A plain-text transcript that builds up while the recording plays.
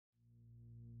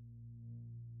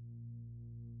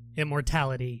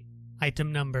Immortality.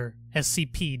 Item number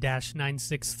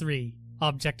SCP-963.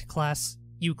 Object class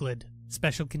Euclid.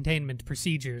 Special containment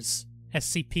procedures.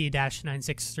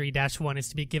 SCP-963-1 is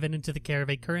to be given into the care of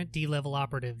a current D-level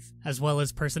operative, as well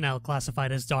as personnel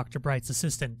classified as Dr. Bright's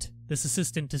assistant. This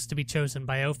assistant is to be chosen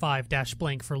by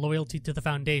O5-blank for loyalty to the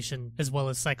Foundation, as well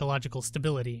as psychological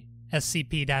stability.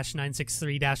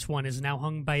 SCP-963-1 is now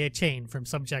hung by a chain from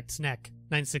subject's neck.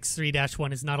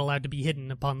 963-1 is not allowed to be hidden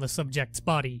upon the subject's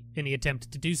body. Any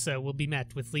attempt to do so will be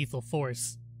met with lethal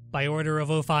force. By order of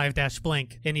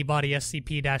O5-blank, any body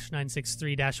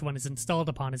SCP-963-1 is installed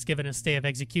upon is given a stay of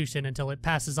execution until it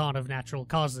passes on of natural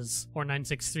causes, or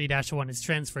 963-1 is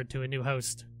transferred to a new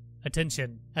host.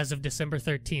 Attention! As of December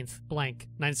 13th, blank,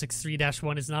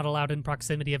 963-1 is not allowed in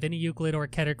proximity of any Euclid or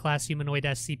Keter-class humanoid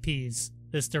SCPs.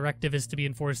 This directive is to be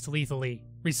enforced lethally.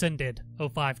 Rescinded.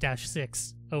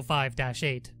 O5-6,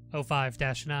 O5-8,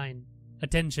 O5-9.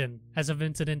 Attention! As of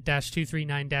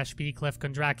Incident-239-B Clef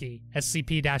Kondraki,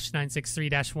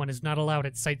 SCP-963-1 is not allowed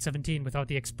at Site-17 without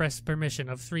the express permission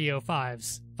of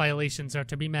 305s. Violations are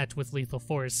to be met with lethal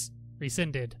force.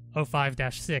 Rescinded.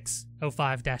 O5-6,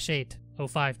 O5-8,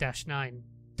 O5-9.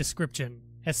 Description: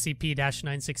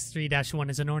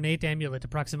 SCP-963-1 is an ornate amulet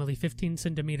approximately 15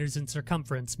 centimeters in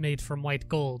circumference made from white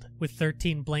gold, with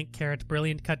 13 blank-carat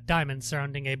brilliant-cut diamonds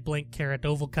surrounding a blank-carat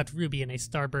oval-cut ruby in a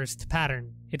starburst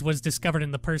pattern. It was discovered in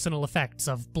the personal effects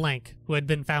of blank, who had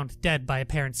been found dead by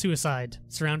apparent suicide,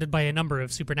 surrounded by a number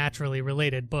of supernaturally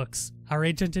related books. Our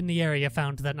agent in the area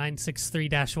found that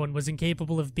 963-1 was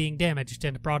incapable of being damaged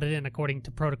and brought it in according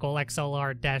to Protocol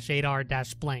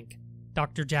XLR-8R-blank.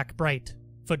 Dr. Jack Bright.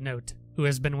 Footnote: who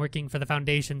has been working for the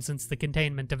Foundation since the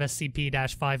containment of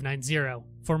SCP-590.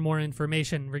 For more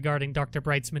information regarding Dr.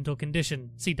 Bright's mental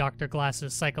condition, see Dr.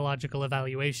 Glass's psychological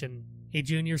evaluation. A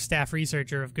junior staff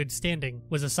researcher of good standing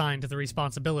was assigned the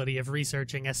responsibility of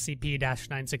researching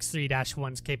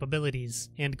SCP-963-1's capabilities,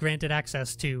 and granted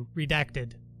access to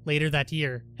Redacted. Later that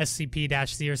year,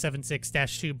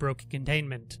 SCP-076-2 broke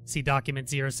containment, see Document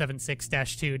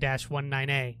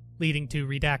 076-2-19A, leading to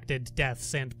redacted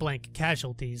deaths and blank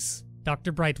casualties.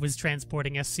 Dr. Bright was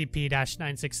transporting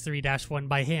SCP-963-1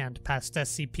 by hand past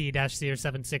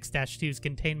SCP-076-2's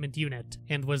containment unit,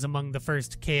 and was among the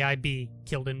first KIB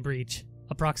killed in breach.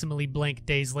 Approximately blank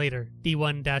days later,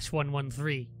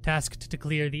 D1-113, tasked to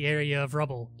clear the area of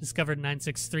rubble, discovered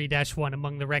 963-1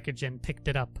 among the wreckage and picked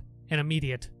it up. An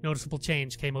immediate, noticeable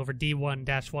change came over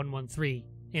D1-113.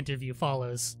 Interview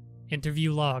follows.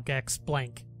 Interview log X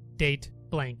blank. Date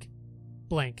blank.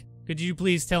 Blank. Could you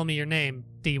please tell me your name?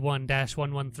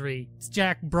 D1-113. It's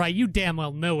Jack Bright, you damn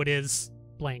well know it is.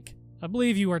 Blank. I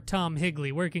believe you are Tom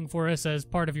Higley, working for us as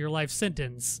part of your life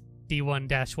sentence.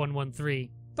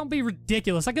 D1-113. Don't be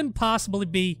ridiculous, I couldn't possibly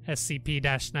be.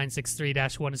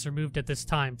 SCP-963-1 is removed at this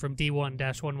time from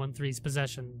D1-113's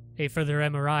possession. A further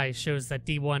MRI shows that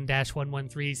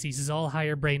D1-113 ceases all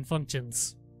higher brain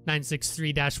functions.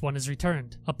 963-1 is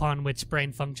returned, upon which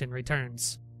brain function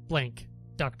returns. Blank.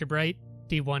 Dr. Bright?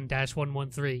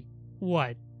 D1-113.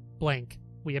 What? Blank.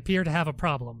 We appear to have a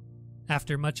problem.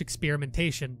 After much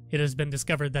experimentation, it has been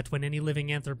discovered that when any living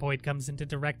anthropoid comes into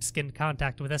direct skin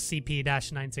contact with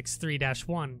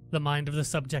SCP-963-1, the mind of the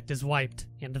subject is wiped,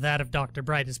 and that of Dr.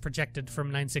 Bright is projected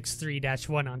from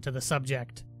 963-1 onto the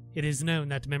subject. It is known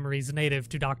that memories native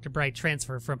to Dr. Bright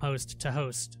transfer from host to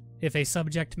host. If a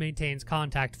subject maintains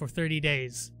contact for 30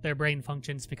 days, their brain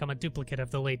functions become a duplicate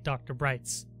of the late Dr.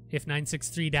 Bright's. If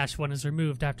 963-1 is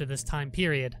removed after this time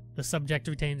period, the subject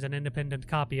retains an independent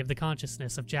copy of the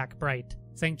consciousness of Jack Bright.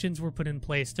 Sanctions were put in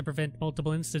place to prevent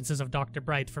multiple instances of Dr.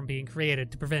 Bright from being created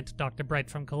to prevent Dr. Bright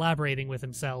from collaborating with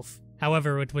himself.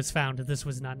 However, it was found that this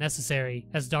was not necessary,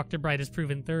 as Dr. Bright has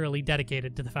proven thoroughly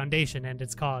dedicated to the Foundation and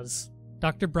its cause.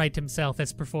 Dr. Bright himself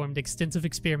has performed extensive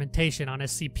experimentation on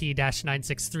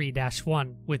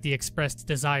SCP-963-1, with the expressed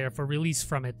desire for release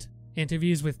from it.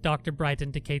 Interviews with Dr. Bright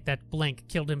indicate that blank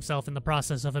killed himself in the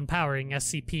process of empowering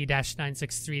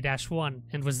SCP-963-1,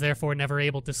 and was therefore never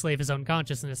able to slave his own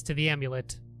consciousness to the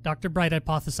amulet. Dr. Bright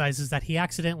hypothesizes that he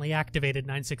accidentally activated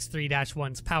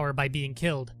 963-1's power by being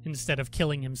killed, instead of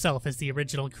killing himself as the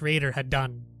original creator had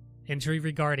done. Entry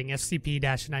regarding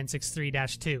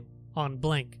SCP-963-2. On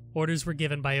blank, orders were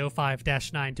given by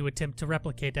O5-9 to attempt to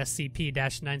replicate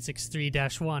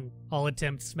SCP-963-1. All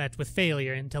attempts met with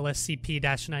failure until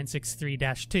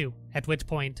SCP-963-2, at which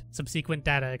point, subsequent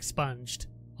data expunged.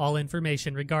 All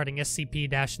information regarding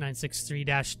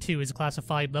SCP-963-2 is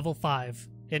classified Level 5.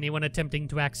 Anyone attempting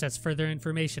to access further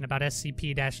information about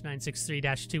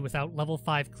SCP-963-2 without Level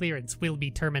 5 clearance will be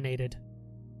terminated.